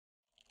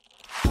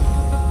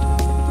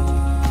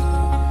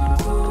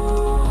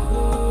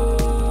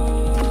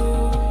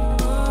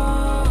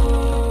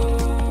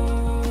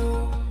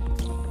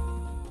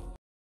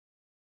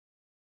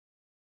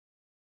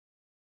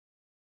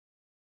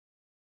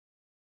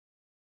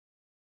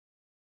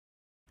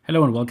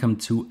Hello and welcome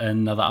to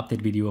another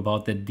update video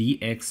about the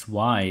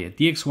DXY.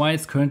 DXY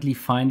is currently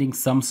finding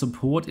some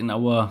support in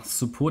our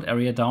support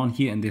area down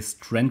here in this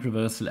trend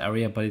reversal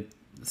area, but it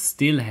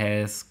still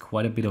has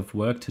quite a bit of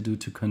work to do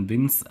to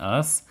convince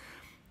us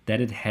that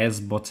it has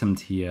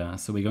bottomed here.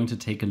 So we're going to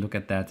take a look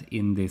at that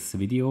in this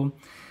video.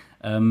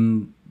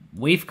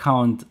 Wave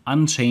count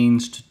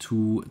unchanged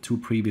to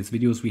previous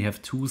videos. We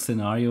have two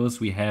scenarios.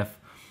 We have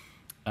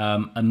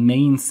a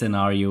main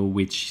scenario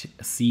which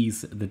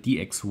sees the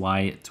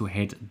DXY to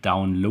head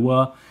down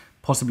lower,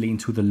 possibly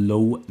into the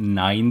low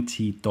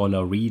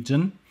 $90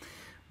 region.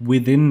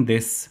 Within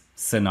this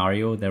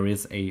scenario, there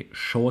is a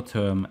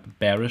short-term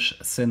bearish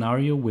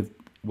scenario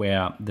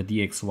where the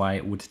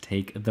DXY would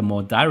take the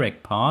more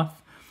direct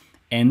path,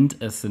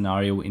 and a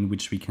scenario in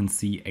which we can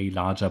see a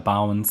larger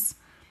bounce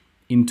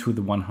into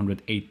the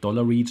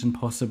 $108 region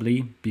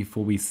possibly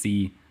before we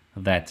see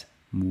that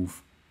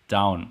move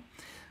down.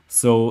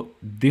 So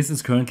this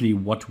is currently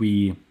what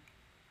we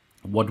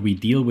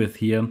deal with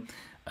here.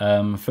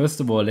 First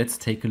of all, let's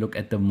take a look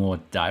at the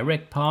more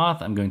direct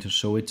path. I'm going to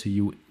show it to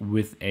you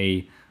with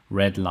a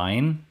red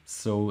line.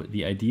 So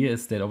the idea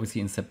is that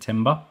obviously in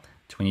September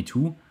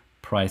 22,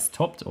 price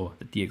topped, or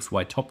the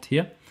DXY topped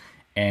here,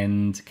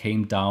 and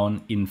came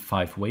down in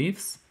 5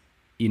 waves,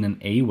 in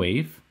an A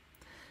wave.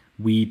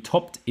 We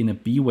topped in a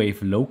B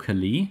wave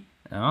locally.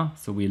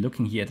 So we're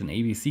looking here at an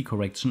ABC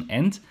correction,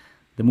 and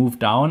the move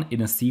down in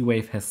a C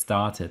wave has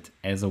started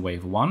as a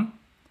wave 1,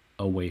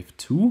 a wave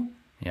 2.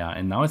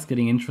 And now it's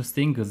getting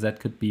interesting because that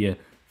could be a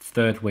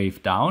third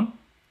wave down,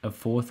 a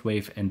fourth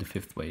wave, and a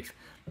fifth wave.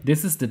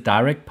 This is the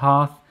direct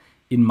path,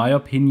 in my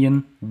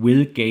opinion,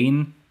 will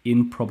gain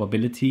in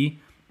probability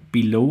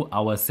below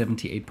our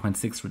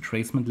 78.6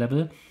 retracement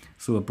level.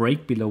 So a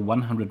break below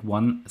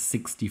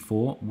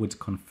 101.64 would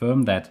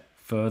confirm that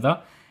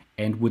further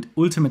and would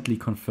ultimately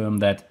confirm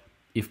that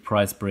if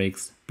price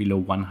breaks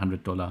below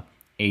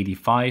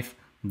 $100.85,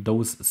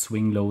 those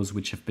swing lows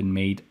which have been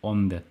made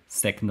on the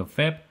 2nd of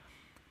Feb,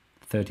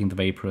 13th of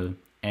April,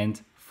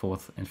 and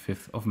 4th and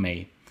 5th of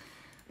May.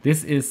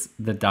 This is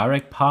the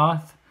direct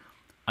path.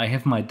 I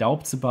have my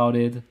doubts about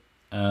it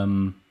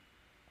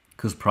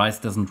because price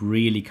doesn't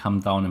really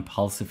come down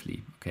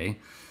impulsively. Okay,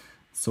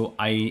 so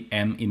I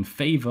am in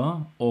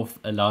favor of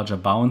a larger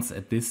bounce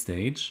at this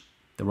stage.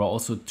 There are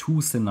also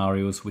two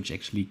scenarios which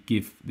actually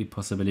give the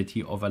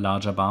possibility of a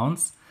larger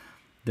bounce.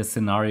 The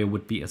scenario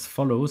would be as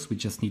follows. We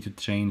just need to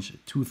change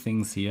two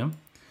things here.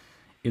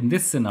 In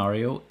this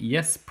scenario,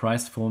 yes,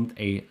 price formed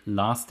a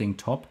lasting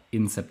top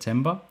in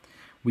September.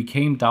 We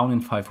came down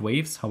in 5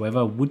 waves,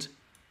 however, would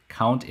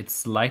count it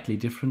slightly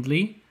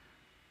differently.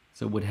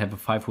 So would have a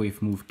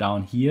 5-wave move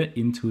down here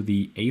into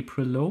the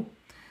April low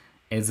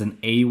as an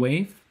A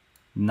wave.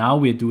 Now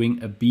we're doing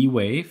a B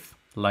wave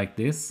like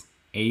this,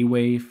 A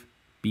wave,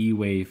 B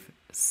wave,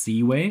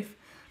 C wave.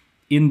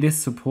 In this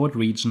support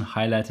region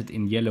highlighted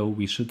in yellow,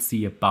 we should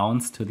see a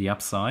bounce to the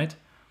upside.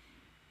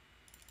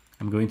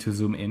 I'm going to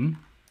zoom in.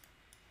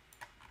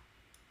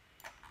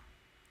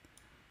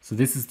 So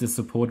this is the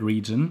support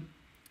region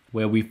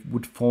where we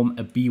would form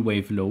a B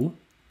wave low.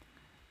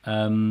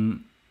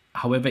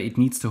 However, it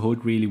needs to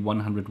hold really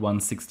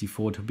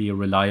 101.64 to be a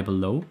reliable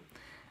low.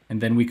 And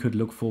then we could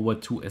look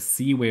forward to a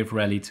C wave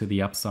rally to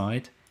the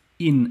upside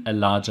in a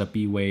larger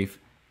B wave,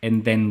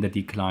 and then the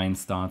decline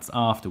starts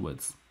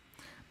afterwards.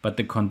 But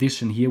the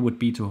condition here would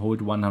be to hold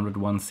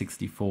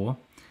 101.64,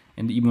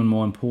 and even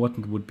more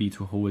important would be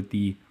to hold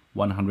the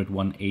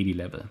 101.80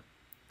 level,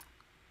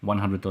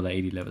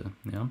 $100.80 level.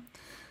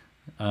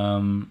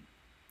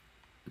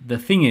 The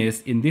thing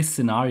is, in this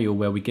scenario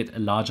where we get a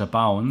larger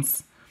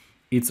bounce,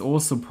 it's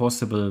also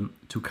possible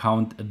to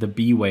count the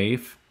B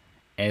wave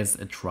as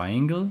a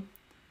triangle.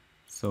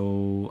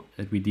 So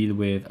that we deal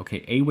with,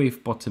 okay, A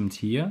wave bottomed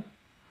here,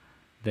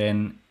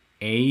 then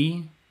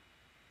A,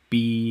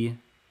 B,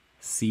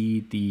 C,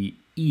 D,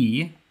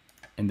 E,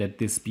 and that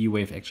this B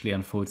wave actually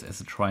unfolds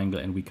as a triangle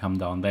and we come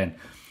down then.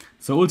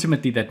 So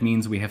ultimately that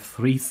means we have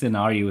 3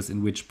 scenarios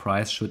in which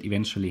price should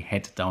eventually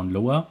head down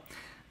lower.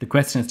 The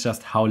question is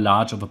just how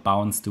large of a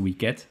bounce do we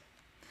get?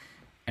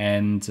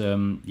 And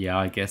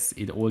I guess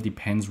it all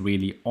depends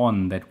really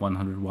on that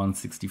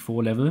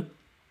 101.64 level.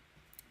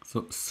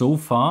 So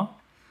far,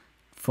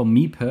 for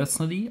me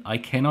personally, I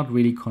cannot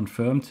really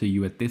confirm to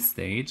you at this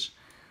stage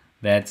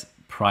that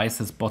price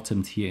has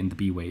bottomed here in the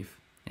B wave.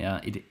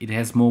 It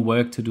has more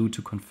work to do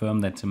to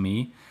confirm that to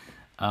me.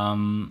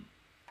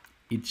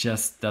 It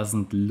just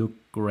doesn't look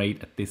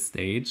great at this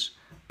stage.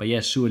 But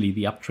yeah, surely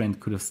the uptrend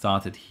could have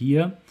started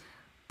here.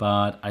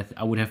 But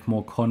I would have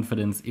more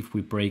confidence if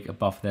we break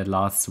above that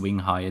last swing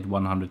high at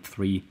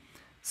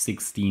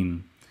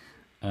 103.16.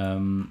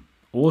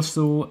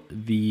 Also,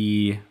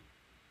 the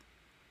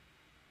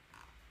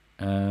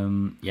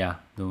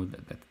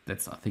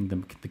that's I think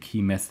the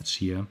key message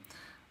here.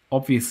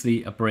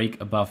 Obviously, a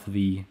break above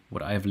the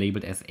what I have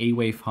labeled as A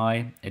wave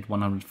high at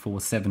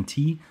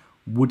 104.70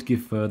 would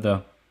give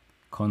further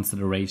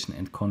consideration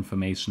and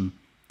confirmation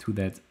to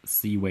that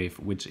C wave,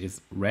 which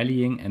is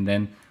rallying. And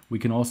then we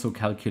can also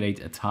calculate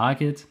a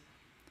target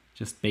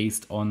just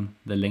based on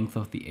the length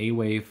of the A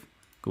wave,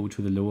 go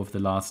to the low of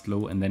the last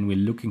low, and then we're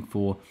looking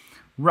for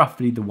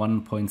roughly the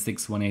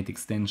 1.618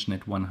 extension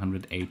at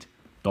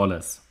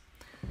 $108.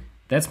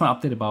 That's my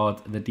update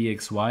about the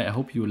DXY. I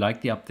hope you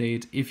liked the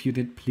update. If you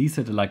did, please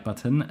hit the like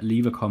button,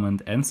 leave a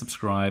comment and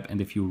subscribe. And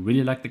if you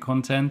really like the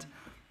content,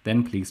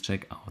 then please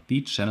check out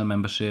the channel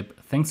membership.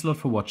 Thanks a lot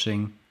for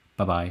watching.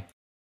 Bye bye.